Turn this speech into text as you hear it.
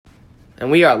And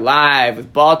we are live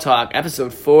with Ball Talk,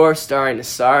 episode 4, starring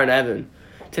Nassar and Evan.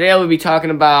 Today I will be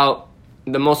talking about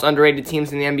the most underrated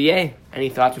teams in the NBA. Any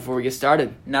thoughts before we get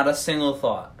started? Not a single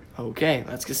thought. Okay,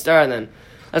 let's get started then.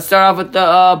 Let's start off with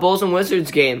the Bulls and Wizards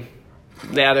game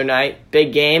the other night.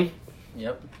 Big game.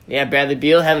 Yep. Yeah, Bradley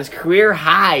Beal having his career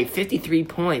high, 53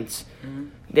 points.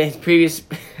 Mm-hmm. His previous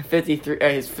 53,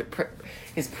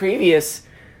 his previous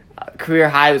career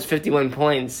high was 51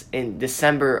 points in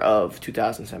December of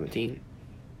 2017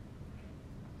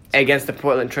 against the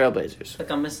Portland Trailblazers. It's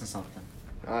like I'm missing something.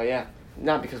 Oh, yeah.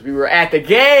 Not because we were at the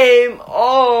game.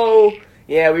 Oh,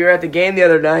 yeah, we were at the game the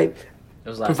other night. It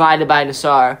was Provided by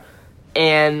Nassar.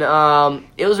 And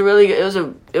it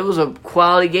was a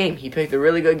quality game. He picked a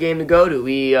really good game to go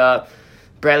to.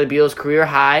 Bradley Beal's career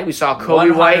high. We saw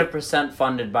Kobe 100% White. 100%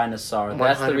 funded by Nassar.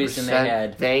 That's the reason they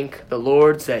had. Thank the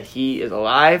Lords that he is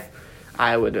alive.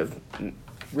 I would have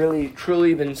really,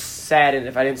 truly been saddened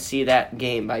if I didn't see that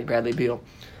game by Bradley Beal.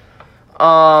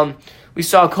 We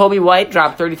saw Kobe White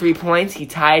drop 33 points. He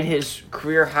tied his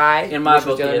career high. In my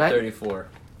book, he had 34.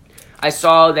 I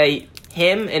saw that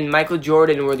him and Michael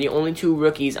Jordan were the only two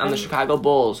rookies on the Chicago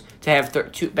Bulls to have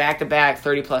back-to-back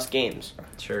 30-plus games.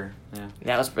 Sure, yeah.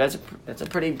 That's a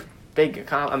pretty big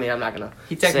accomplishment. I mean, I'm not going to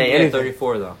He technically had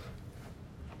 34, though.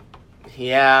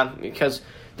 Yeah, because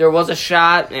there was a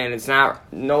shot, and it's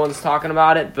not. No one's talking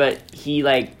about it, but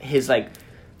his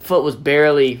foot was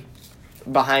barely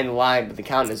behind the line, but they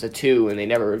counted as a 2, and they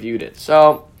never reviewed it.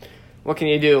 So, what can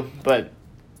you do? But,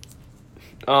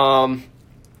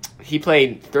 he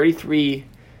played 33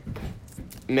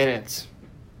 minutes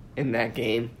in that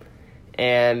game,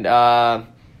 and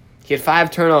he had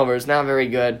 5 turnovers. Not very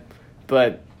good,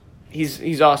 but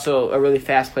he's also a really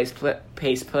fast-paced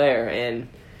player, and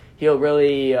he'll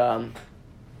really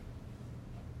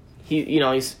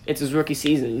it's his rookie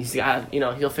season. He's got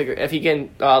he'll figure if he can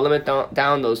limit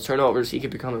down those turnovers, he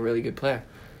could become a really good player.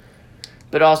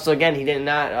 But also again, he did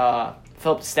not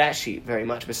fill up the stat sheet very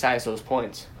much besides those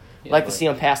points. Yeah, like to see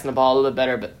him passing the ball a little bit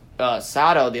better. But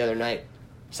Sato the other night,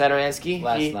 Satoransky,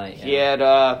 Last night, he had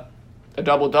a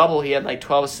double-double. He had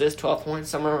 12 assists, 12 points,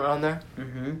 somewhere around there.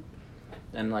 Mm-hmm.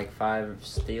 And 5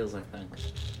 steals, I think.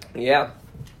 Yeah,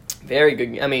 very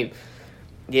good.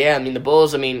 The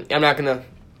Bulls.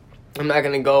 I'm not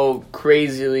gonna go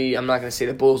crazily. I'm not gonna say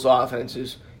the Bulls' offense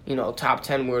is top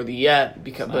 10 worthy yet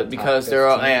because they're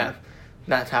all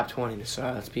not top 20. So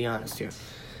let's be honest here.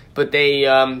 But they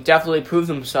definitely proved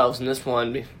themselves in this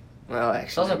one. Well, actually,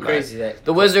 It's also crazy that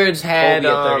the Wizards had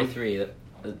Kobe at 33.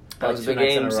 That was the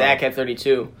game. Zach had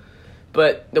 32.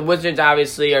 But the Wizards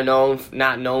obviously are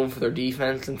not known for their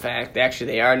defense. In fact,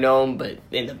 they are known, but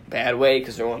in a bad way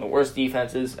because they're one of the worst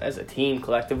defenses as a team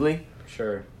collectively.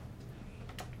 Sure.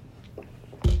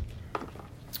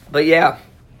 But yeah,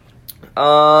 you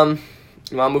want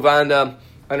to move on to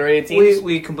underrated teams?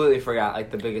 We completely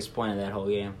forgot the biggest point of that whole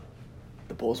game.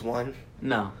 The Bulls won.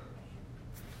 No.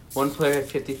 One player had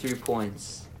 53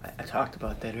 points. I talked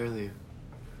about that earlier.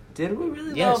 Did we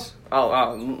really? Yes.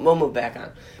 Oh, we'll move back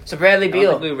on. So Bradley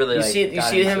Beal. We really, you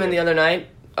see him in the other night?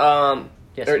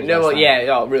 Yes.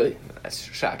 Really. That's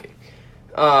shocking.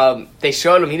 They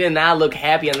showed him he did not look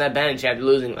happy on that bench after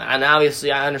losing. And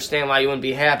obviously, I understand why you wouldn't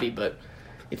be happy, but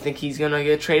you think he's gonna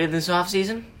get traded this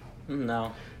offseason?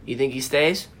 No. You think he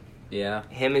stays? Yeah.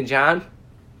 Him and John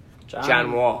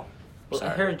Wall. Well, I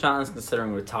heard John's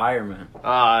considering retirement. Oh,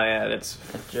 yeah, that's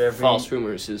false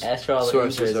rumors. After all the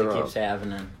injuries that keeps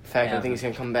happening. In fact, I think he's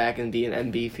going to come back and be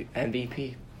an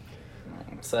MVP.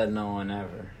 Said no one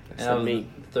ever. Said me.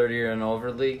 30 and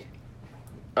over league?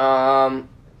 He has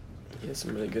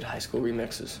some really good high school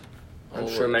remixes. I'm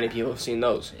sure many people have seen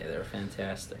those. Yeah, they're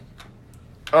fantastic.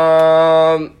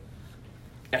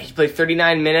 He played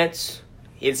 39 minutes.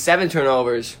 He had 7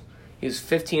 turnovers. He was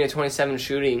 15 of 27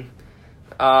 shooting.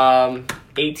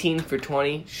 18 for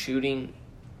 20 shooting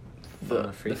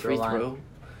the free throw.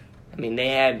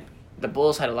 The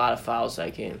Bulls had a lot of fouls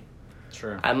that game.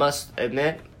 Sure. I must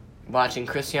admit, watching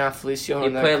Cristiano Felicio.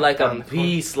 He played like a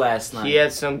beast last night. He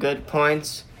had some good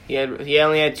points. He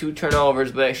only had 2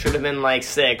 turnovers, but it should have been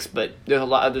 6. But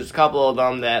there's a couple of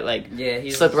them that he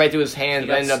slipped right through his hands,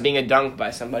 but ended up being a dunk by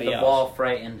somebody else. The ball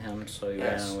frightened him, so he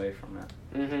ran away from it.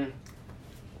 Mm-hmm.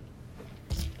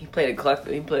 He played about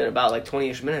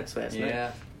 20-ish minutes last night.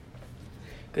 Yeah.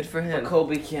 Good for him. But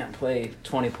Kobe can't play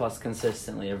 20+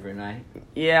 consistently every night.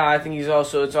 Yeah, I think it's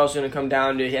also going to come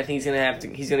down to I think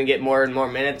he's going to get more and more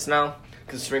minutes now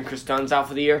considering Chris Dunn's out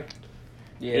for the year.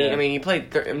 Yeah. He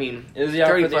played is he out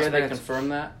for the year? They confirm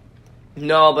that?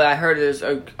 No, but I heard there's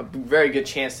a very good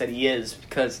chance that he is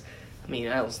because I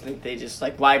don't think they just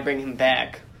why bring him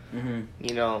back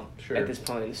Sure. at this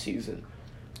point in the season.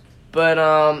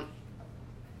 But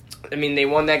they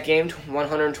won that game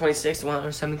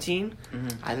 126-117.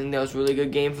 I think that was a really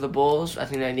good game for the Bulls. I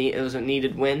think it was a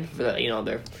needed win for the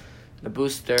to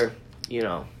boost their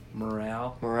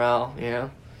morale. Yeah.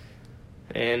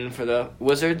 And for the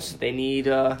Wizards, they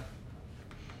need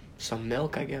some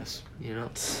milk, I guess. Yeah.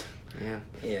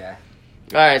 Yeah.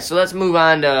 All right, so let's move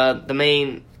on to the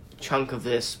main chunk of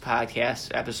this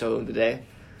podcast episode of the day.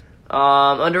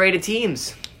 Underrated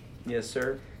teams. Yes,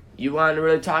 sir. You wanted to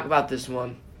really talk about this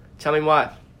one. Tell me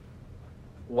why.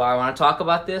 Why I want to talk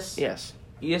about this? Yes.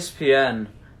 ESPN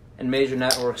and major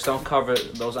networks don't cover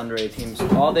those underrated teams.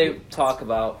 All they talk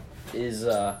about is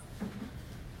LA,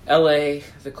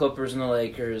 the Clippers and the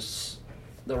Lakers,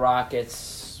 the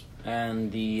Rockets,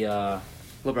 and the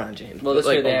LeBron James. well, this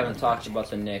year they haven't talked about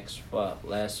the Knicks, but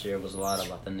last year was a lot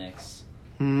about the Knicks.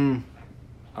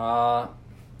 Yeah,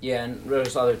 and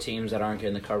there's other teams that aren't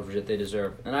getting the coverage that they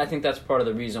deserve. And I think that's part of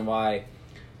the reason why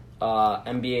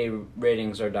NBA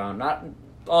ratings are down. Not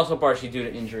also partially due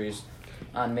to injuries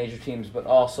on major teams, but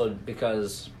also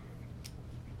because,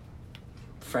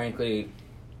 frankly,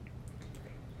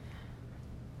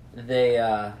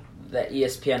 that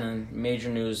ESPN and major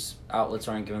news outlets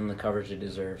aren't giving them the coverage they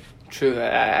deserve. True.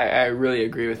 I really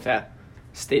agree with that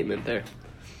statement there.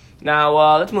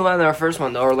 Now, let's move on to our first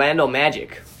one, the Orlando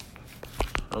Magic.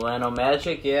 Orlando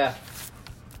Magic, yeah.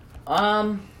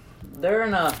 They're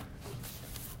in a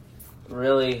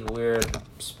really weird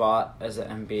spot as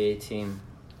an NBA team.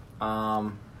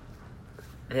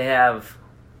 They have,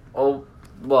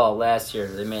 last year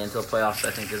they made it into the playoffs.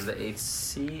 I think is the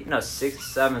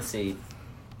 7th seed.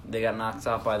 They got knocked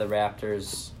out by the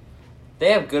Raptors.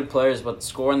 They have good players, but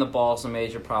scoring the ball is a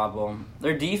major problem.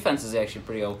 Their defense is actually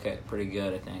pretty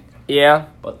good, I think. Yeah.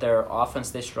 But their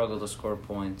offense, they struggle to score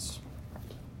points.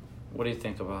 What do you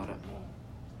think about it?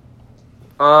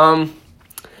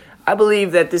 I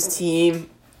believe that this team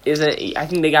I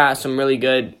think they got some really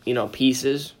good,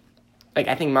 pieces. Like,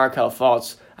 I think Markelle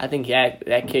Fultz, I think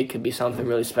that kid could be something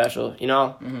really special,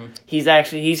 He's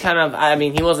kind of,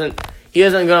 he wasn't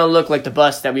going to look like the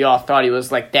bust that we all thought he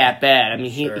was, like, that bad.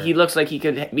 He looks like he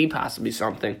could be possibly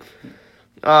something.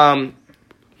 Mo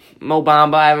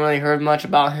Bamba, I haven't really heard much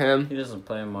about him. He doesn't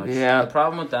play much. Yeah. The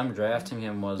problem with them drafting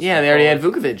him was... Yeah, they already had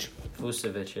Vucevic.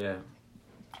 Vucevic, yeah.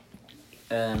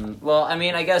 And,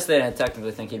 I guess they didn't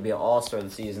technically think he'd be an all-star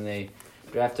this season. They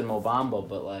drafted Mo Bamba,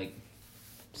 but,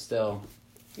 still.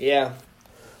 Yeah.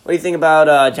 What do you think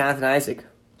about Jonathan Isaac?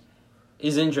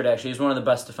 He's injured, actually. He's one of the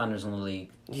best defenders in the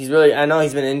league. I know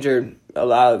he's been injured a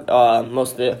lot,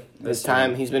 most of this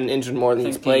time. He's been injured more than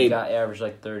he's played. He got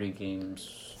averaged, 30 games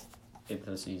into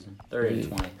the season. 30 to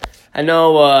 20. I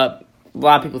know a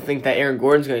lot of people think that Aaron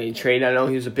Gordon's going to be traded. I know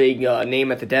he was a big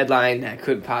name at the deadline that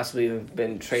could possibly have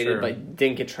been traded, but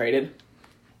didn't get traded.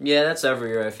 Yeah, that's every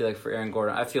year, I feel like, for Aaron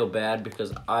Gordon. I feel bad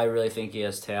because I really think he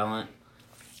has talent.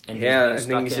 And I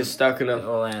think he's just stuck in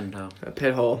Orlando. A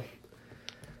pit hole.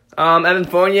 Evan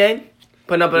Fournier,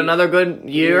 putting up another good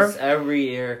year. He's every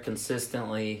year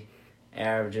consistently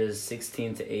averages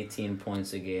 16 to 18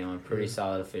 points a game on pretty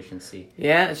solid efficiency.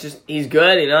 Yeah, it's just he's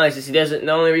good, It's just he doesn't.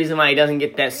 The only reason why he doesn't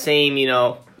get that same,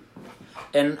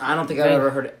 And I don't think I've ever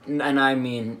heard,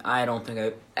 I don't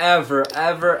think I've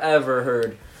ever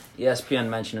heard ESPN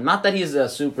mention him. Not that he's a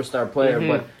superstar player,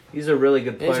 but he's a really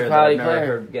good player that I've never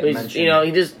heard get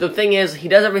mentioned. The thing is, he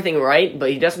does everything right,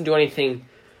 but he doesn't do anything.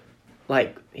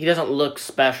 He doesn't look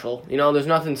special. There's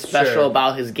nothing special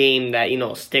about his game that,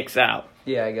 sticks out.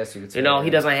 Yeah, I guess you could say he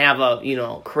doesn't have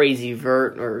a, crazy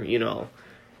vert or, he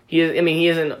isn't he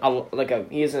isn't like a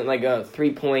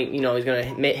 3-point, he's going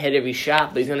to hit every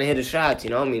shot, but he's going to hit his shots,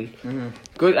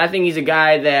 Good. I think he's a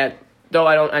guy that, though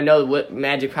I know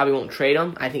Magic probably won't trade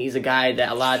him, I think he's a guy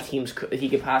that a lot of teams he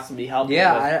could possibly help.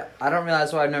 Yeah, I don't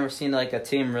realize why I've never seen a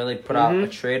team really put out a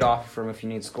trade offer for him if you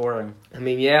need scoring.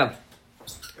 Yeah.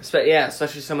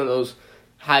 Especially some of those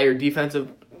higher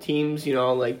defensive teams,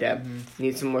 that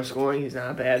need some more scoring. He's not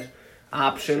a bad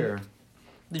option. Sure.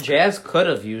 The Jazz could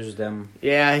have used him.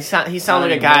 Yeah, he sounds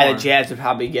like a guy that Jazz would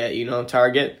probably get,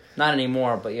 target. Not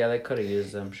anymore, but yeah, they could have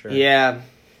used them, sure. Yeah.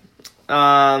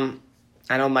 I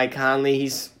know Mike Conley,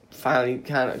 he's finally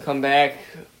kind of come back.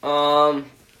 Let's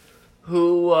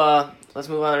move on to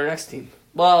our next team.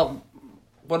 Well,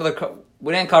 we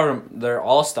didn't cover their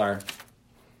all-star.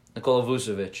 Nikola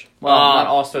Vucevic. Well, not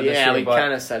all-star this year, yeah, we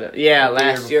kind of said it. Yeah,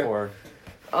 last year. Before.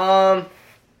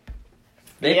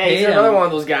 He's another one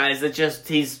of those guys that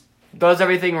does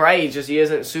everything right. He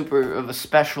isn't super of a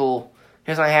special.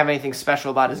 He doesn't have anything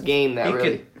special about his game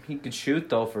that he could shoot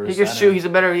though. He could shoot. He's a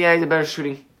better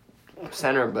shooting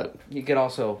center, but You could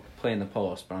also play in the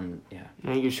post, but you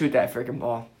can shoot that freaking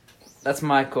ball. That's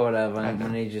my quote, Evan. I I'm know.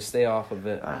 gonna need you to stay off of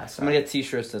it. I'm gonna get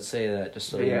T-shirts that say that, just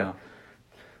so you Yeah.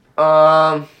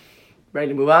 know. Ready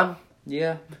to move on?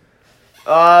 Yeah.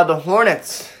 The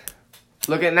Hornets.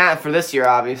 Looking at that for this year,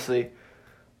 obviously.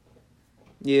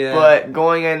 Yeah. But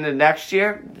going into next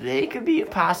year, they could be a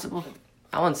possible,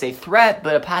 I wouldn't say threat,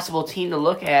 but a possible team to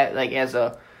look at, like as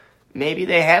a, maybe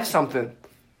they have something.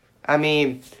 I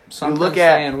mean, something you look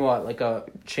at saying what, like a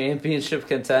championship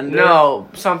contender? no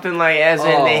something like as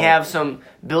in they Oh. have some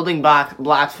building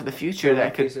blocks for the future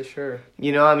that could, Sure.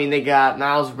 you know, I mean they got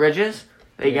Miles Bridges,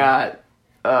 they Yeah.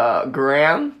 got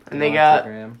Graham, and they Devontae got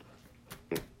Graham.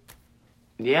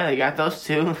 they got those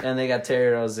two, And they got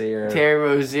Terry Rozier. Terry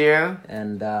Rozier,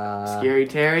 And Scary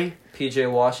Terry,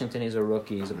 PJ Washington, he's a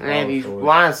rookie. He's a power and you forward.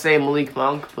 want to say Malik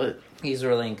Monk, but He's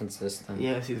really inconsistent.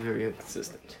 yes, he's very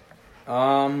inconsistent.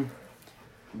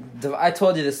 I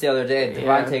told you this the other day. Yeah.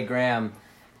 Devontae Graham.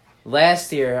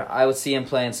 Last year, I would see him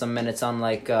playing some minutes on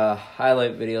like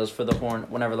highlight videos for the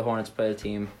whenever the Hornets play a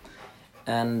team,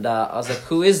 and I was like,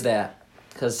 "Who is that?"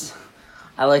 Because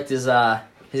I liked his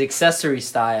accessory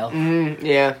style.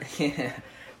 Yeah.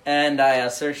 And I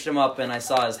searched him up and I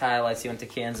saw his highlights. He went to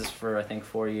Kansas for I think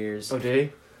 4 years. Oh, did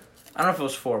he? I don't know if it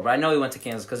was 4, but I know he went to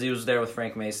Kansas because he was there with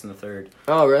Frank Mason III.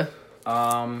 Oh, really?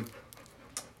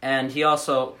 And he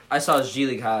also, I saw his G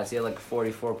League highlights. He had like a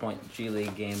 44-point G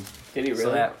League game. Did he really?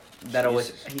 So that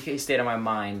always Jesus. he stayed in my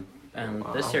mind. And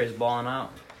Wow. this year he's balling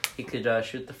out. He could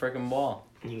shoot the freaking ball.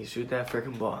 You can shoot that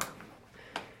freaking ball.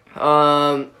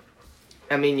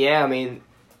 I mean, yeah, I mean,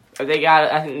 I think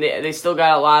they still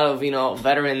got a lot of, you know,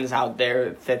 veterans out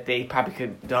there that they probably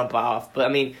could dump off. But, I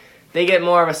mean, they get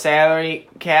more of a salary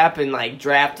cap and, like,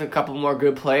 draft a couple more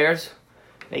good players.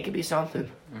 They could be something.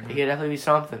 Mm-hmm. They could definitely be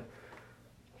something.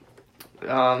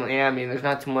 Yeah, I mean, there's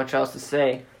not too much else to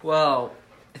say. Well,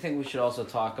 I think we should also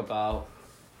talk about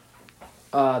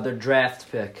their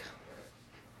draft pick.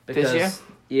 This year?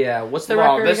 Yeah. What's their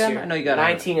Well, record this again? year, I know you got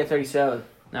 19 and 37.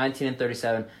 19 and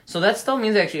 37. So that still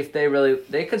means actually if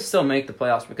they could still make the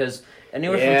playoffs because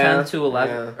anywhere Yeah, from 10 to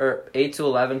 11 yeah. or 8 to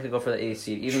 11 could go for the 8th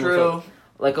seed. Even True. With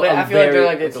like But a I feel like they're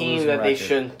like the with a team losing that they record.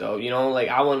 shouldn't, though. You know, like,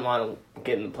 I wouldn't want to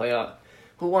get in the playoff.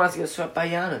 Who wants to get swept by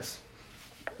Giannis?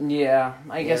 Yeah,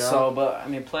 I guess know? so. But I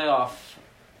mean, playoff.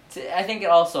 I think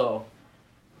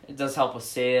it does help with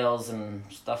sales and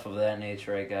stuff of that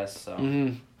nature. I guess so.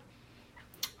 Mm-hmm.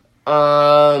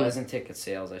 As in ticket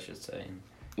sales, I should say.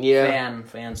 Yeah.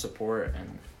 Fan support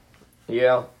and.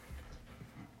 Yeah.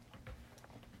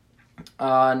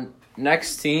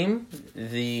 Next team,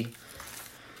 I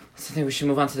think we should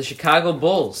move on to the Chicago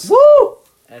Bulls. Woo!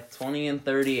 At 20 and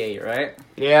 38, right?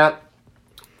 Yeah.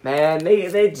 Man,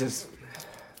 they just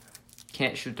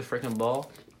Can't shoot the freaking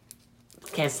ball.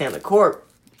 can't stand the court.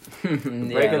 Breaking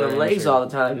their legs all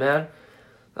the time, man.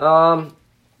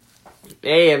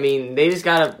 Hey, I mean, they just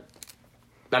gotta.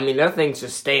 I mean, their things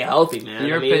just stay healthy, man. In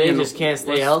your I mean, opinion, they just can't stay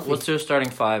what's- healthy. What's their starting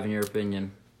five, in your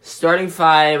opinion? Starting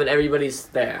five and everybody's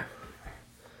there.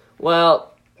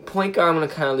 Well, point guard I'm going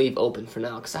to kind of leave open for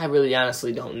now because I really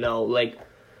honestly don't know. Like,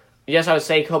 yes, I would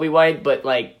say Kobe White, but,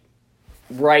 like,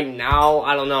 right now,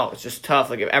 I don't know. It's just tough.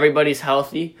 Like, if everybody's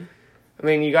healthy, I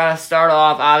mean, you got to start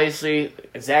off, obviously,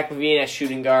 Zach LaVine at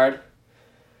shooting guard.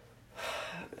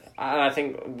 I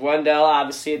think Wendell,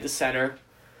 obviously, at the center.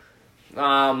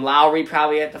 Lowry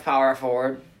probably at the power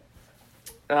forward.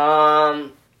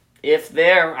 If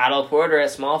they're Otto Porter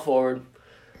at small forward.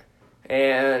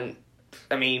 And,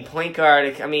 I mean, point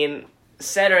guard, I mean,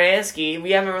 Satoransky,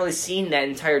 we haven't really seen that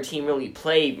entire team really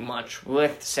play much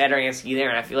with Satoransky there,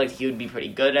 and I feel like he would be pretty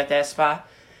good at that spot.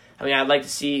 I mean, I'd like to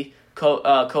see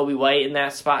Kobe White in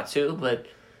that spot too, but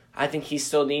I think he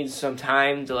still needs some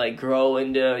time to, like, grow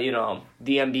into, you know,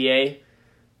 the NBA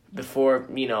before,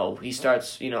 you know, he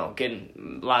starts, you know,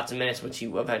 getting lots of minutes, which he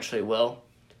eventually will.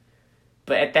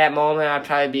 But at that moment, I'd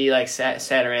probably be like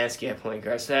Satoransky at point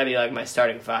guard. So that'd be like my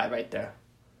starting five right there.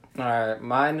 All right,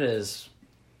 mine is,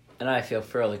 and I feel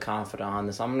fairly confident on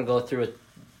this. I'm going to go through a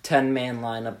 10-man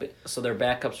lineup, so they're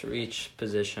backups for each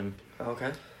position.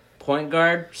 Okay. Point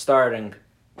guard, starting,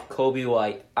 Kobe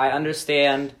White. I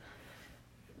understand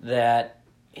that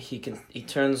he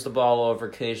turns the ball over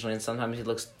occasionally, and sometimes he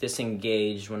looks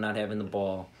disengaged when not having the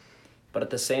ball. But at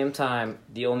the same time,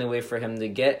 the only way for him to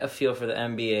get a feel for the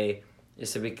NBA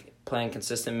is to be playing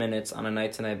consistent minutes on a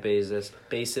night-to-night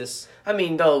basis. I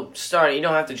mean, though, starting, you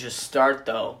don't have to just start,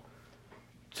 though.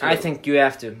 I think you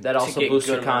have to. That also get boosts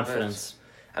good your amount of confidence.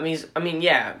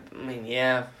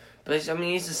 yeah. But,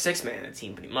 he's a sixth man of the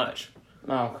team, pretty much.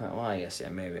 Okay, well, I guess, yeah,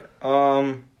 maybe.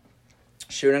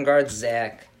 Shooting guard,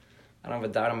 Zach. I don't have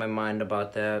a doubt in my mind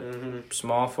about that. Mm-hmm.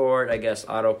 Small forward, I guess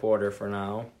Otto Porter for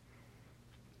now.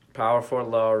 Power forward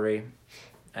Lowry,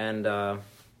 and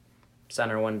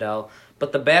center Wendell.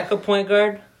 But the backup point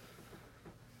guard,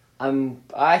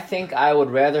 I think I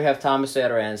would rather have Thomas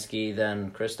Satoransky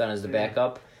than Chris Dunn as the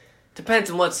backup.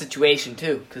 Depends on what situation,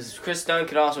 too, because Chris Dunn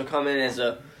could also come in as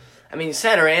a... I mean,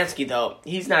 Satoransky, though,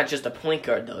 he's not just a point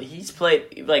guard, though. He's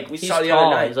played, like we saw the tall.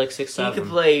 other night. He's like 6'7".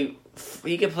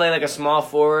 He could play like a small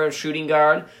forward, shooting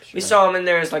guard. Sure. We saw him in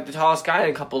there as like the tallest guy in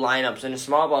a couple lineups, in a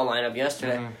small ball lineup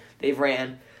yesterday. Mhm. They've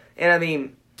ran. And I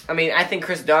mean, I think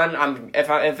Chris Dunn,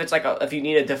 if it's like if you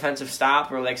need a defensive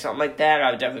stop or like something like that,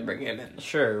 I would definitely bring him in.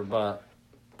 Sure, but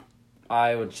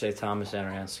I would say Thomas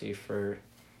Satoransky for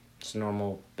just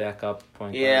normal backup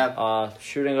point guard. Yeah.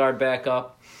 Shooting guard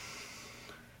backup.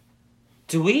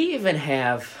 Do we even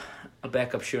have a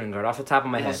backup shooting guard off the top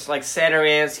of my head? It's like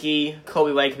Satoransky,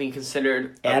 Kobe White can be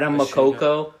considered. Adam a shooting guard.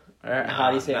 Makoko? Or how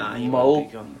do you say Nah, it? he Mo?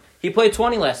 won't be good. He played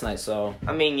 20 last night, so.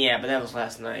 I mean, yeah, but that was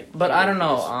last night. But I don't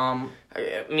know.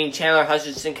 I mean, Chandler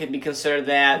Hutchinson could be considered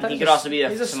that. He could also be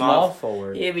he's a small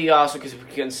forward. Yeah, but he also could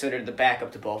be considered the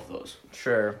backup to both of those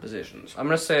Sure. positions. I'm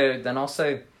gonna say. Then I'll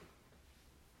say.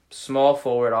 Small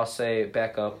forward. I'll say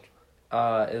backup.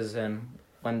 Is in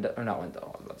Wendell or not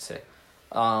Wendell? I was about to say.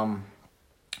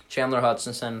 Chandler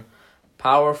Hutchinson.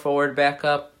 Power forward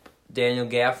backup. Daniel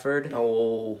Gafford.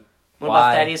 Oh, what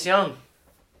Why? about Thaddeus Young?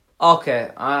 Okay.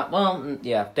 Well,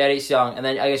 yeah. Thaddeus Young, and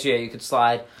then I guess you could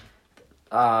slide.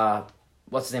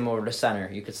 What's his name over to center?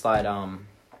 You could slide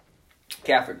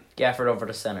Gafford over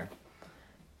to center,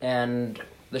 and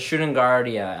the shooting guard.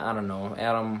 Yeah, I don't know,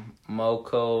 Adam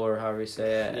Moko or however you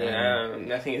say it.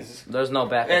 Yeah, I think it's. There's no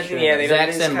backup shooting. Yeah,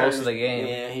 Zach's in most of the game.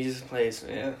 Yeah, he just plays.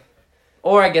 Yeah.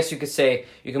 Or I guess you could say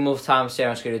you can move Thomas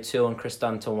Satoransky to 2 and Chris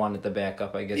Dunn to 1 at the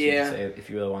backup. I guess you could say if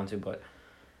you really want to, but.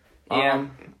 Yeah,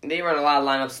 they run a lot of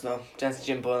lineups though. That's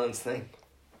Jim Boylan's thing.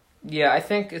 Yeah, I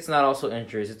think it's not also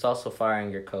injuries. It's also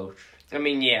firing your coach. I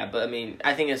mean, yeah, but I mean,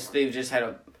 I think they've just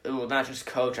had not just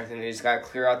coach. I think they just got to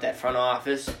clear out that front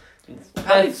office.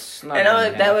 That's not and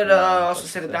gonna that would happen. also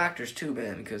say the doctors too,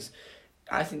 man, because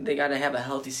I think they got to have a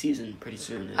healthy season pretty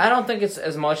soon. I don't think it's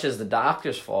as much as the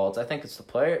doctor's fault. I think it's the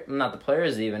player, not the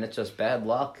players even. It's just bad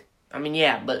luck. I mean,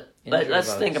 yeah, but Injury let's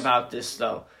bugs. think about this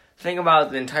though. Think about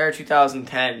the entire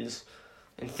 2010s,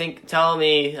 and tell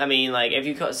me. I mean, like if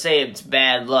you say it's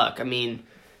bad luck, I mean,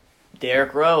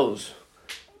 Derrick Rose.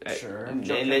 Sure. And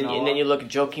then you look at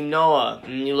Joakim Noah,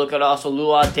 and you look at also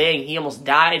Luol Deng. He almost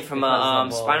died from a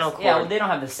spinal cord. Yeah, well, they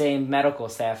don't have the same medical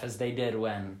staff as they did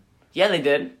when. Yeah, they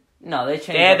did. No, they changed.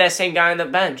 They had that same guy on the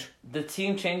bench. The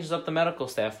team changes up the medical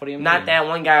staff. What do you mean? Not that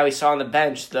one guy we saw on the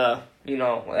bench. That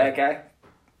guy.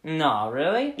 No,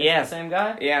 really? It's Yeah. the same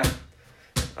guy. Yeah.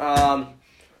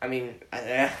 I mean,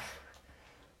 How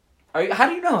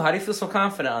do you know? How do you feel so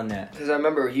confident on that? because I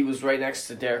remember he was right next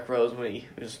to Derrick Rose when he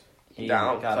was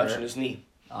down, got clutching hurt. his knee.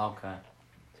 Okay.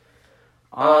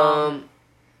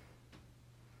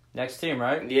 Next team,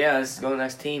 right? Yeah, this is going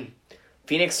next team.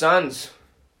 Phoenix Suns.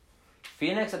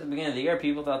 Phoenix at the beginning of the year,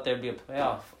 people thought they'd be a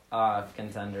playoff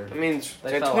contender. I mean,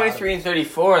 They they're fell 23 and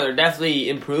 34. They're definitely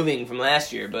improving from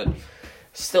last year, but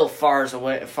still far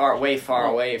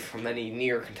away from any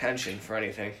near contention for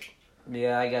anything.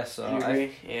 Yeah, I guess so. You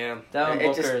agree? Yeah. Devin It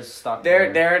Booker just- is stuck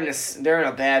They're there. in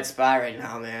a bad spot right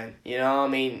now, man. You know, I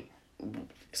mean,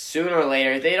 sooner or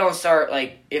later, if they don't start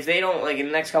in the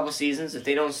next couple seasons, if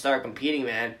they don't start competing,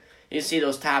 man, you see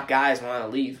those top guys want to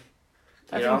leave.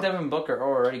 I think Devin Booker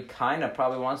already kind of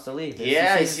probably wants to leave.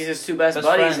 Yeah, he's his two best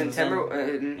buddies in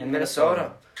friends in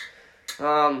Minnesota.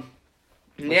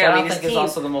 Which Yeah, I I don't mean, this think is team.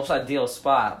 also the most ideal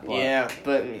spot. But Yeah,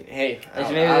 but hey,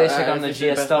 Maybe they should come to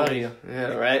GSW. Yeah,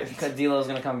 right. Cadilla's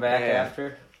gonna come back Yeah.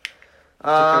 after.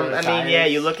 I mean, retires. yeah,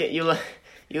 you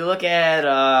look at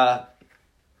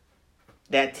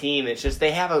that team. It's just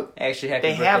they have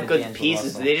good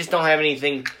pieces. They just don't have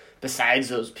anything besides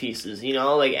those pieces. You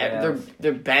know, like Yeah.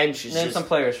 their bench is Name just. some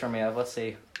players for me. Let's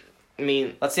see. I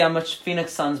mean, Let's see how much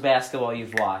Phoenix Suns basketball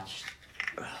you've watched.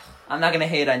 I'm not gonna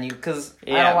hate on you because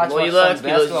I yeah. don't watch Well, much you Suns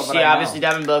look. You basketball, but see, I know. obviously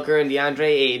Devin Booker and DeAndre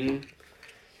Ayton.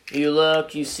 You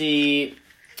look. You see.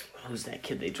 Who's that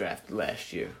kid they drafted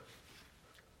last year?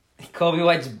 Kobe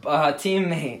White's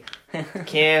teammate.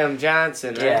 Cam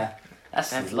Johnson. Right? Yeah,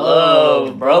 That's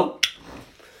love, bro.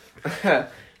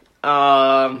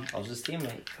 I was his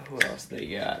teammate. Who else they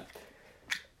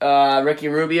got? Ricky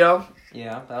Rubio.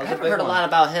 Yeah, that I was a haven't big heard one. a lot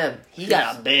about him. He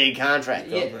got a big contract,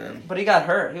 though, Yeah, man. but he got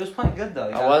hurt. He was playing good though.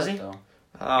 Was he? Though.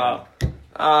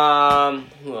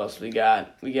 Who else we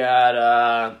got? We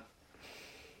got,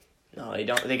 no, they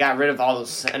don't. They got rid of all those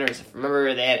centers.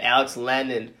 Remember, they had Alex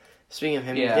Len and Speaking of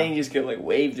him, Yeah. didn't he just get like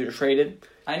waived or traded?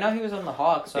 I know he was on the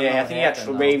Hawks. So Yeah, I don't think know he what got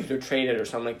happened, waived or traded or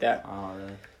something like that. though. Oh,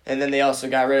 really? And then they also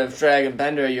got rid of Dragon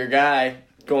Bender, your guy,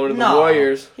 going to the No.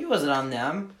 Warriors. He wasn't on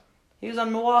them. He was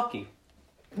on Milwaukee.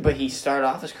 But he started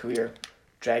off his career,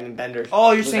 Dragon Bender.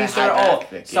 Oh, you're was saying a he started. high Oh, draft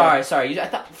pick, sorry. I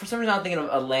thought for some reason I'm thinking of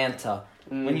Atlanta.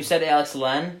 When you said Alex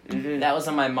Len, that was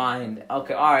on my mind.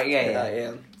 Okay, all right,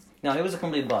 yeah. No, he was a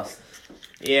complete bust.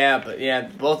 Yeah, but yeah,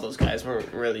 both those guys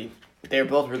weren't really. They were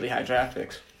both really high draft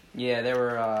picks. Yeah, they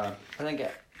were. I think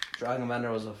Dragon Bender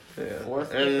was a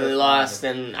fourth. And pick they or lost,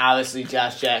 five. and obviously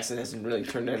Josh Jackson hasn't really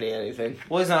turned anything.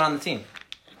 Well, he's not on the team.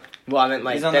 Well, I meant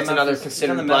like He's on the that's another Memphis-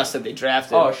 considered he's on the bust that they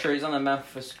drafted. Oh, sure, he's on the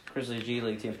Memphis Grizzlies G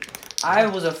League team. I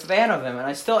was a fan of him, and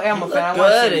I still am He a fan. I looked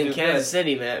want to good see him in do Kansas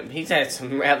City, man. He's had some.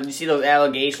 Did you see those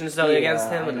allegations though Yeah, against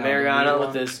him I with know, Mariano the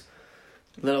with this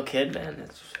little kid, man?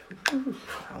 That's, I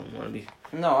don't want to be.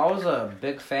 No, I was a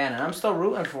big fan, and I'm still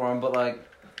rooting for him. But like,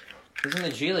 he's in the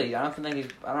G League. I don't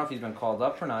know if he's been called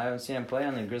up or not. I haven't seen him play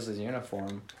on the Grizzlies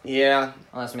uniform, Yeah,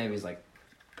 unless maybe he's like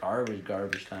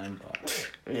garbage time. But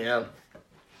yeah.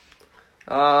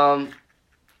 I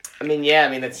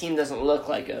mean, the team doesn't look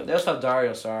like a. they also have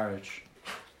Dario Saric.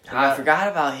 I forgot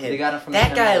about him. They got him from that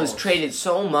the guy was Timberwolves. traded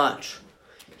so much.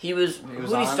 Who did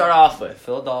he on start off with?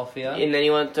 Philadelphia. And then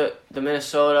he went to the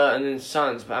Minnesota and then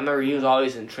Suns. But I remember he was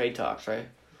always in trade talks, right?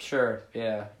 Sure,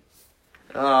 yeah.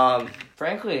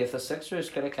 Frankly, if the Sixers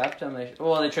could have kept him, they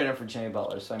traded him for Jimmy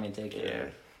Butler. So I mean, take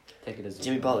it as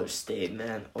Jimmy Butler stayed,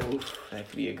 man. Oh, that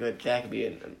could be a good. That could be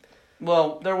a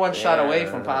Well, they're one shot Yeah. away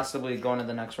from possibly going to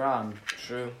the next round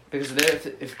true. because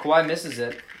if Kawhi misses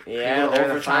it, Yeah, they go they're to in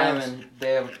the overtime finals. and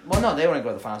they have. Well, no, they wouldn't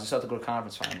go to the finals. They still have to go to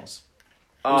conference finals.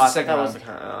 Oh, was I the thought second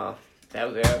that was round. that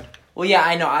was yeah. Well, yeah,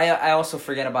 I know. I also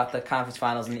forget about the conference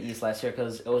finals in the East last year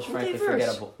because it was Who frankly they first?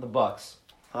 forgettable. The Bucks.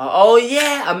 Oh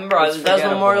yeah, I remember. It's That was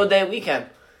forgettable. Memorial Day weekend.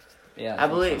 Yeah, I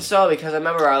believe so because I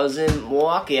remember I was in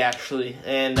Milwaukee actually,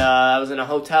 and I was in a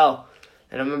hotel,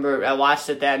 and I remember I watched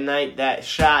it that night. That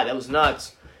shot, that was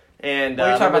nuts. And Well,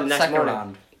 you're talking I about remember the next second morning,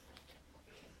 round.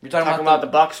 You're talking about the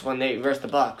Bucks when they versus the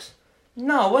Bucks.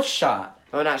 No, what shot?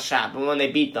 Oh, not shot, but when they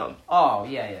beat them. Oh,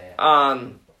 yeah.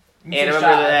 And I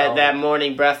remember that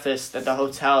morning breakfast at the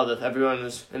hotel that everyone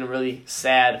was in a really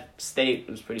sad state.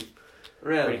 It was pretty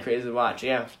crazy to watch,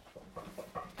 yeah.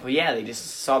 Well, yeah, they just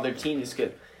saw their team just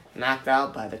get knocked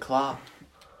out by the Claw.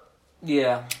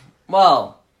 Yeah.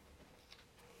 Well.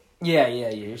 Yeah.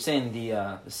 You're saying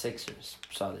the Sixers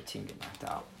saw their team get knocked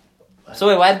out. So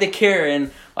wait, why would they care in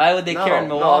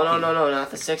Milwaukee? No,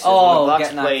 not the Sixers. Oh, When the Bucks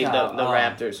get knocked played out. the Oh.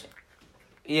 Raptors.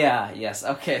 Yeah. Yes.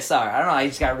 Okay. Sorry. I don't know. I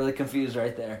just got really confused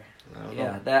right there.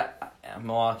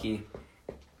 Milwaukee.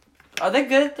 Are they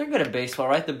good? They're good at baseball,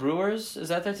 right? The Brewers, is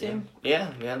that their team?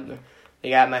 Yeah. They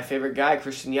got my favorite guy,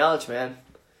 Christian Yelich, man.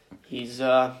 He's one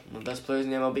of the best players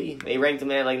in the MLB. They ranked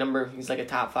him at he's like a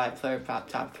top 5 player,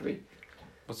 top 3.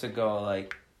 What's it go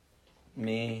like?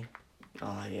 Me.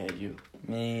 Oh yeah, you.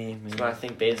 Me. So when I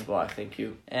think baseball, I think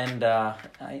you. And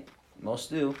most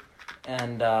do.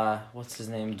 And what's his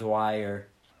name? Dwyer.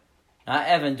 Not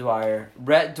Evan Dwyer.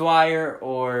 Rhett Dwyer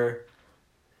or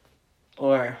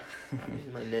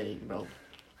Here's my name, bro.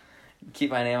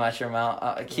 keep my name out your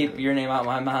mouth. Keep your name out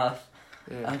my mouth.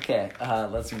 Yeah. Okay,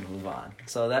 let's move on.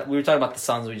 So that we were talking about the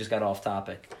Suns, we just got off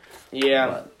topic. Yeah.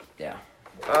 But, yeah.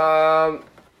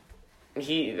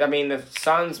 The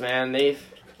Suns, man, they've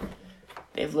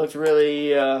looked really.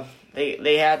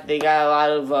 They got a lot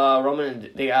of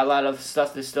they got a lot of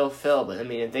stuff to still fill. But I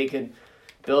mean, if they could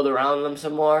build around them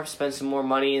some more, spend some more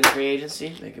money in free agency,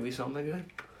 they could be something good.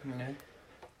 Okay.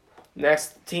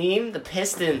 Next team, the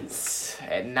Pistons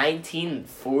at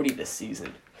 19-40 this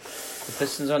season. The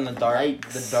Pistons are in the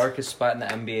Yikes. darkest spot in the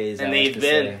NBA. And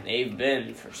they've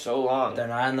been for so long. They're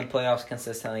not in the playoffs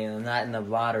consistently, and they're not in the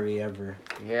lottery ever.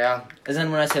 Yeah. As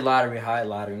in, when I say lottery, high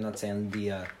lottery, I'm not saying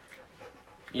the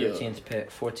 13th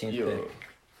pick, 14th pick.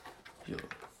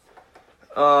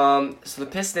 So the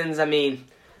Pistons, I mean,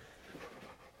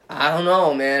 I don't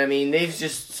know, man. I mean, they've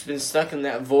just been stuck in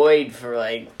that void for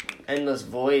endless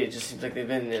void. It just seems like they've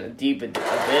been in a deep abyss.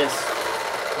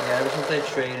 Yeah, ever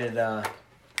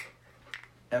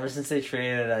since they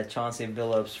traded Chauncey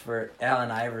Billups for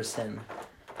Allen Iverson,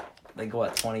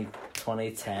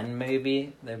 2010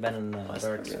 maybe, they've been in a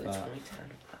dark spot.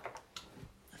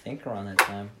 I think around that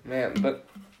time. Man, but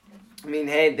I mean,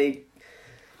 hey,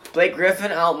 Blake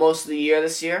Griffin out most of the year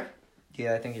this year.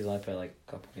 Yeah, I think he's only played a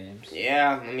couple games.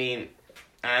 Yeah, I mean,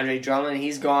 Andre Drummond,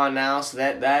 he's gone now, so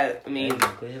that I mean,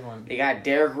 Cleveland. they got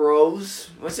Derrick Rose.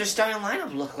 What's their starting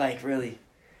lineup look like, really?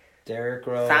 Derrick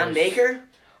Rose. Thon Maker?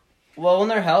 Well, when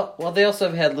they're they also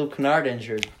have had Luke Kennard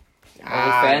injured.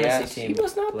 fantasy team He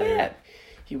was not player. bad.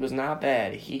 He was not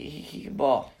bad. He could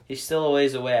ball. He's still a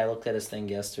ways away. I looked at his thing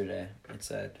yesterday. It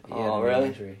said he had Oh, an really?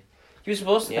 injury. He was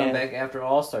supposed to come Yeah. back after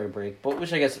All-Star break, but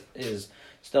which I guess is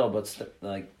still, but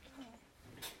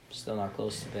still not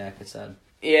close to back. It said.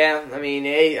 Yeah, I mean,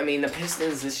 the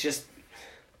Pistons.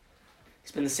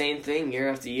 It's been the same thing year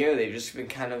after year. They've just been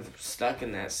kind of stuck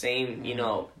in that same,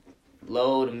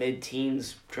 low to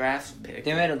mid-teens draft pick.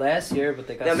 They made it last year, but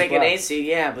they got. They'll make an swept. 8 seed,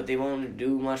 yeah, but they won't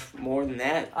do much more than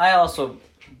that.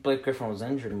 Blake Griffin was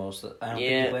injured most of. I don't think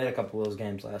Yeah. he played a couple of those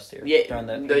games last year. Yeah,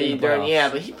 during the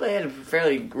playoffs. but he played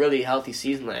a really healthy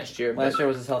season last year. Last year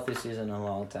was his healthiest season in a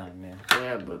long time, man.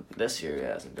 Yeah, but this year it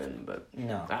hasn't been. But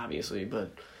No. obviously,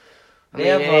 but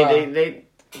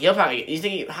he'll probably. You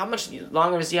think how much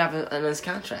longer does he have in his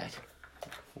contract?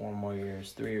 4 more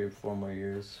years, 3 or 4 more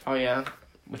years. Oh yeah,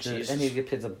 Which Jesus. is, and he gets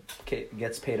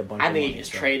paid a bunch. I of think money, he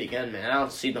just so. trade again, man. I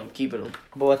don't see them keeping him.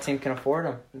 But what team can afford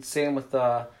him? Same with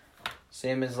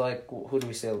same as like who do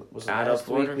we say was it Otto last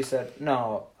Porter? week? We said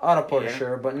no, Otto Porter, Yeah.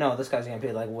 sure, but no, this guy's getting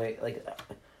paid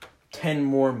 $10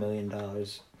 more million.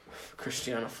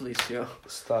 Cristiano Felicio.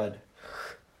 Stud.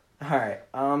 All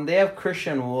right. They have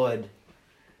Christian Wood.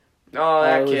 Oh,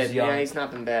 that who's kid. young. Yeah, he's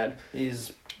not been bad.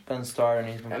 He's been starting.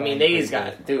 He's been. I mean, playing they just pretty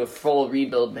got to do a full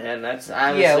rebuild, man. That's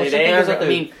honestly, Yeah, which I think is what I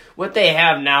mean, what they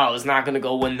have now is not going to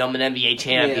go win them an NBA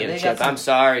championship. some- I'm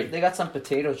sorry. good. They got some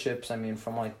potato chips. I mean,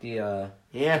 from like the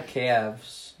Yeah,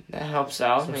 Cavs. that helps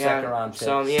out. Some yeah. second-round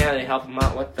So picks. yeah, they help them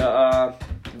out with the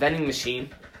vending machine.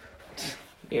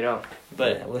 But Yeah,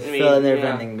 with I mean, filling their yeah.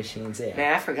 vending machines. Yeah.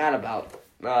 Man, I forgot about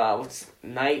what's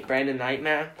Brandon Knight,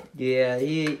 man. Yeah,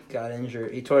 he got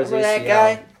injured. He tore his Remember ACL.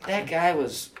 that guy? That guy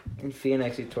was. In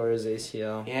Phoenix, he tore his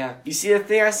ACL. Yeah. You see the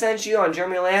thing I sent you on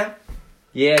Jeremy Lamb?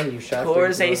 Yeah, he shot. Tore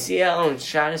his free throws. ACL and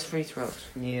shot his free throws.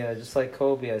 Yeah, just like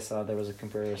Kobe, I saw there was a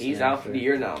comparison. He's out for the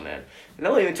year now, man. And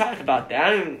don't even talk about that.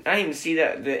 I didn't even see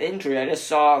the injury. I just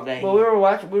saw that. Well, we were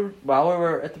watching. While we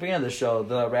were at the beginning of the show,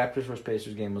 the Raptors vs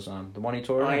Pacers game was on. The one he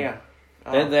tore. Oh yeah.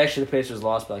 Actually, the Pacers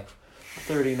lost by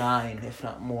 39, if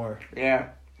not more. Yeah.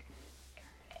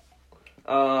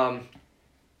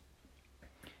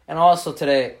 And also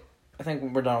today, I think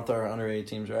we're done with our under 8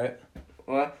 teams, right?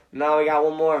 What? Now we got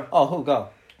one more. Oh, who go?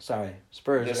 Sorry,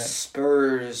 Spurs. The Right?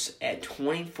 Spurs at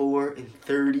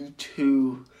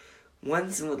 24-32.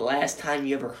 When's the last time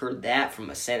you ever heard that from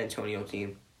a San Antonio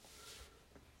team?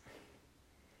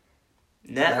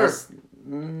 Never.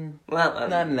 Well,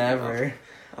 Not never.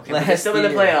 Okay, but they still made the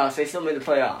playoffs. They still made the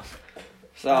playoffs.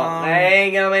 So they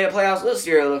ain't gonna make the playoffs this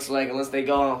year. It looks like unless they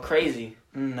go crazy.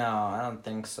 No, I don't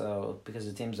think so. Because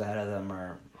the teams ahead of them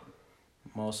are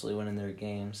mostly winning their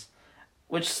games,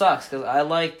 which sucks. Because I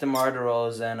like DeMar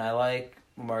DeRozan, I like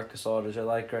Marcus Aldridge, I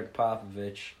like Greg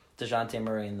Popovich, DeJounte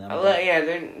Murray, and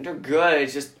them. They're good.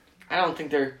 It's just I don't think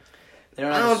they're. They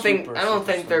don't I have don't a think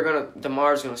superstar. they're gonna.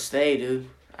 DeMar's gonna stay, dude.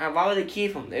 Why would they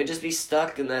keep him? They'd just be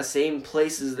stuck in that same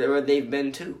places where they've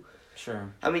been too.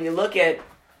 Sure. I mean, you look at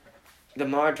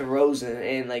DeMar DeRozan,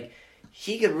 and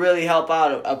he could really help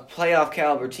out a playoff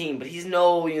caliber team, but he's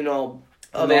no,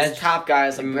 those top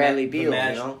guys like Bradley Beal.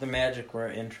 The Magic were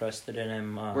interested in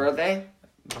him. Were they?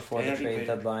 Before Yeah, the trade they-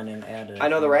 deadline and added. I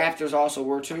know the Raptors also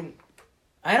were too.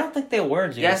 I don't think they were,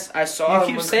 dude. Yes, I saw. You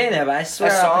him keep saying that, but I I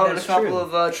swear saw I him in a couple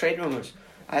of trade rumors.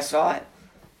 I saw it.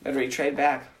 Whether he trade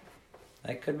back.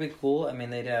 That could be cool. I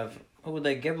mean, they'd have. Who would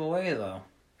they give away though?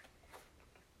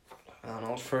 I don't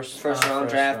know. First round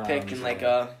draft round, pick and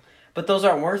so. But those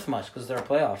aren't worth much because they're a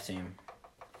playoff team.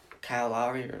 Kyle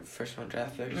Lowry or first round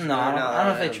draft pick. No, I don't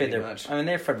know if they trade their. Much. I mean,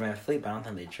 they're Fred VanVleet, but I don't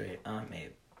think they trade. Maybe.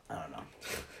 I don't know.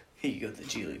 You go to the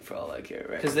G League for all I care,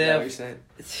 right? 'Cause they Is that have- what you're saying?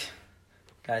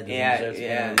 Guy doesn't Yeah, deserve to be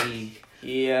yeah. in the league.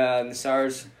 Yeah, the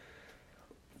Stars'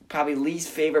 probably least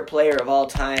favorite player of all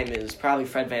time is probably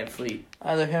Fred VanVleet.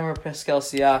 Either him or Pascal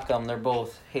Siakam. They're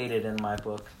both hated in my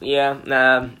book.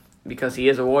 Yeah, because he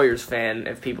is a Warriors fan,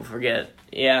 if people forget.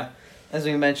 Yeah. As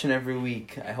we mention every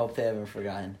week, I hope they haven't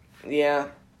forgotten. Yeah.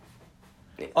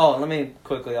 Oh, let me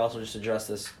quickly also just address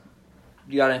this.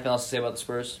 You got anything else to say about the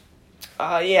Spurs?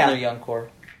 Their Yeah. young core.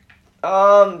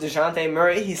 DeJounte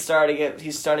Murray, he's starting to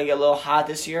get a little hot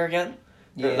this year again.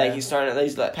 Yeah. He's starting at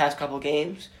least the past couple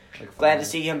games. Like Glad to five.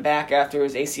 see him back after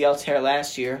his ACL tear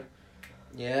last year.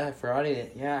 Yeah, Ferrari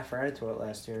tore it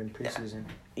last year in preseason.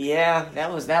 Yeah,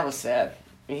 that was sad.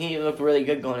 He looked really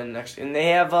good going in next. And they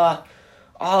have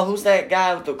who's that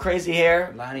guy with the crazy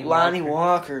hair? Lonnie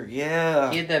Walker.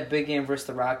 Yeah. He had that big game versus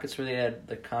the Rockets where they had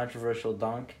the controversial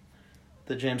dunk,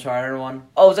 the James Harden one.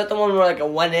 Oh, is that the one where it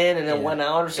went in and then Yeah. went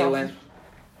out or It something?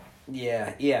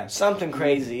 Yeah. Something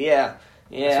crazy. Yeah.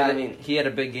 Yeah. So I mean, he had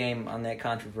a big game on that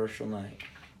controversial night.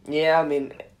 yeah. I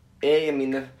mean, I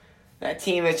mean, that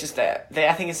team is just that.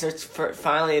 I think it's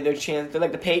finally their chance. They're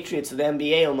like the Patriots of the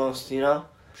NBA almost, you know?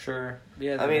 Sure.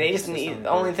 Yeah. I mean, they just need. The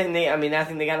only thing I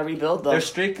think they got to rebuild, though. Their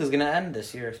streak is going to end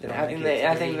this year if they don't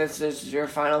I think this is your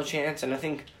final chance, and I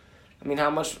think. I mean,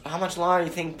 how much longer do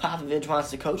you think Popovich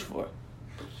wants to coach for?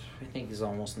 I think he's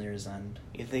almost near his end.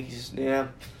 You think he's I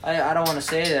don't want to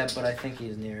say that, but I think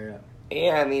he's near it.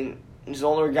 Yeah, I mean, he's an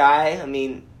older guy. I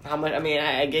mean, how much? I mean,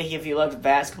 I get if he loves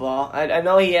basketball. I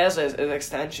know he has an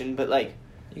extension, but like.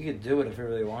 He could do it if he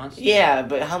really wants to. Yeah,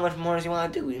 but how much more does he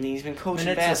want to do? I mean, he's been coaching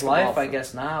it's basketball. his life, I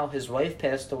guess. Now his wife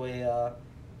passed away.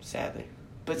 Sadly.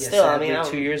 But still, sadly, I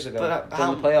mean, 2 years ago but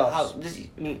during the playoffs.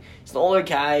 I mean, he's an older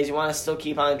guy. Does he want to still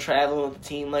keep on traveling with the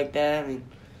team like that? I mean,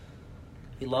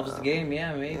 he loves the game.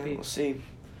 Yeah, maybe. Yeah, we'll see.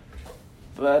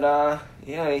 But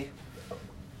yeah.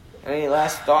 Any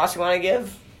last thoughts you want to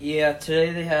give? Yeah,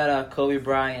 today they had Kobe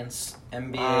Bryant's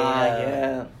NBA.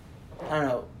 Yeah. I don't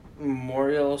know,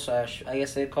 memorial / I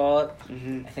guess they'd call it.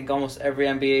 Mm-hmm. I think almost every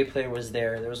NBA player was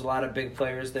there. There was a lot of big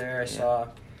players there. I saw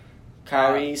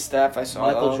Kyrie, Steph. I saw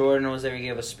Michael Jordan was there. He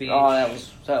gave a speech. Oh,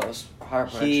 that was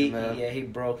heart-wrenching, man. Yeah, he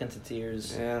broke into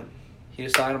tears. Yeah. He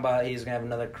was talking about he's gonna have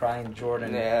another crying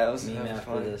Jordan meme after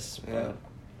funny. This. Yeah.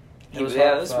 It was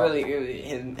really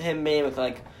him being with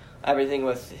like everything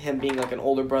with him being like an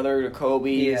older brother to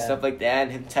Kobe and stuff like that,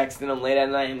 and him texting him late at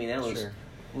night. I mean, that was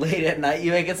late at night.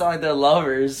 You make it sound like they're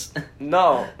lovers.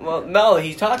 No,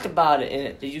 he talked about it in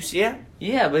it. Did you see it?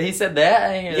 Yeah, but he said that.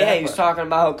 I didn't hear that he was talking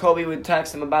about how Kobe would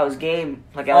text him about his game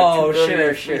like at 2:30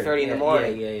 or 3:30 in the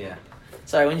morning. Yeah.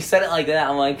 Sorry, when you said it like that,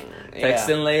 I'm like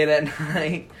texting late at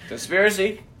night.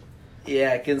 Conspiracy.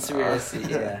 Yeah, conspiracy.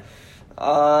 Yeah.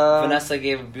 Vanessa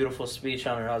gave a beautiful speech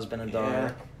on her husband and daughter.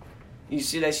 Yeah. You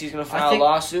see that she's gonna file a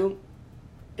lawsuit?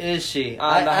 Is she?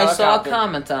 I saw a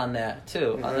comment on that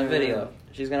too on the video.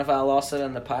 She's gonna file a lawsuit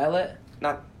on the pilot.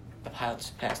 Not the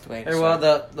pilot's passed away. Or well,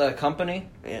 the company.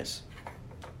 Yes.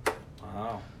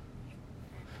 Wow.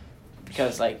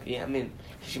 Because I mean,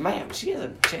 she has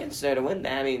a chance there to win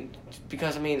that. I mean,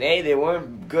 because they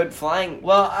weren't good flying.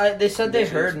 Well, they said they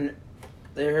heard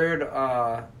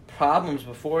problems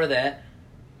before that,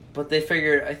 but they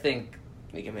figured I think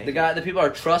the people are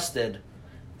trusted.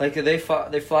 Like they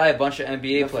fly a bunch of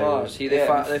NBA players.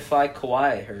 They fly Kawhi.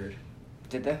 I heard.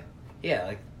 Did they? Yeah,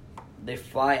 like they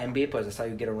fly NBA players. That's how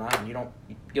you get around.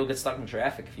 You'll get stuck in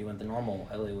traffic if you went the normal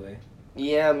LA way.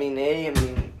 Yeah, I mean,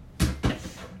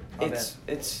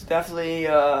 it's definitely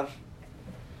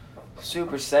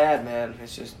super sad, man.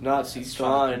 It's just nuts. He's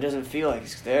gone. It doesn't feel like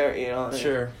he's there, you know.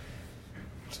 Sure.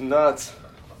 It's nuts.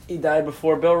 He died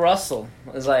before Bill Russell.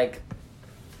 It was like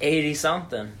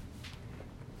 80-something.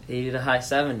 80 to high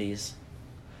 70s.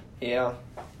 Yeah.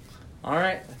 All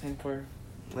right. I think we're...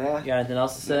 Yeah. You got anything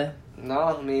else to say? No,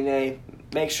 I mean,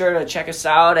 make sure to check us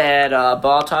out at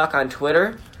Ball Talk on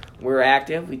Twitter. We're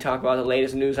active. We talk about the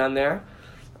latest news on there.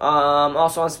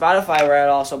 Also on Spotify, we're at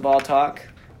also Ball Talk.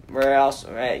 We're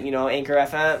also at, Anchor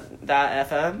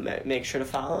FM.fm. Make sure to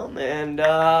follow them.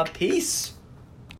 And peace.